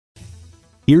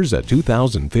Here's a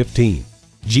 2015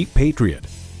 Jeep Patriot.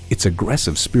 Its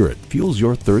aggressive spirit fuels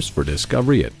your thirst for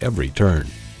discovery at every turn.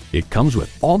 It comes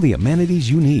with all the amenities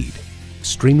you need: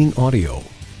 streaming audio,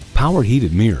 power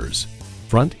heated mirrors,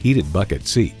 front heated bucket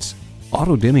seats,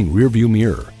 auto dimming rearview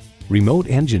mirror, remote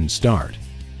engine start,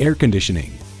 air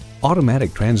conditioning,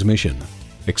 automatic transmission,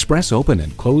 express open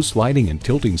and close sliding and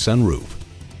tilting sunroof,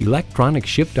 electronic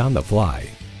shift on the fly,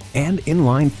 and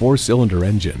inline 4-cylinder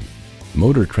engine.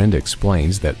 Motor Trend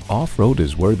explains that off-road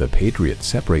is where the Patriot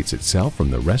separates itself from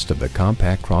the rest of the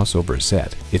compact crossover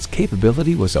set. Its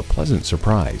capability was a pleasant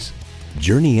surprise.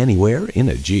 Journey anywhere in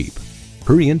a Jeep.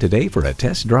 Hurry in today for a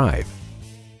test drive.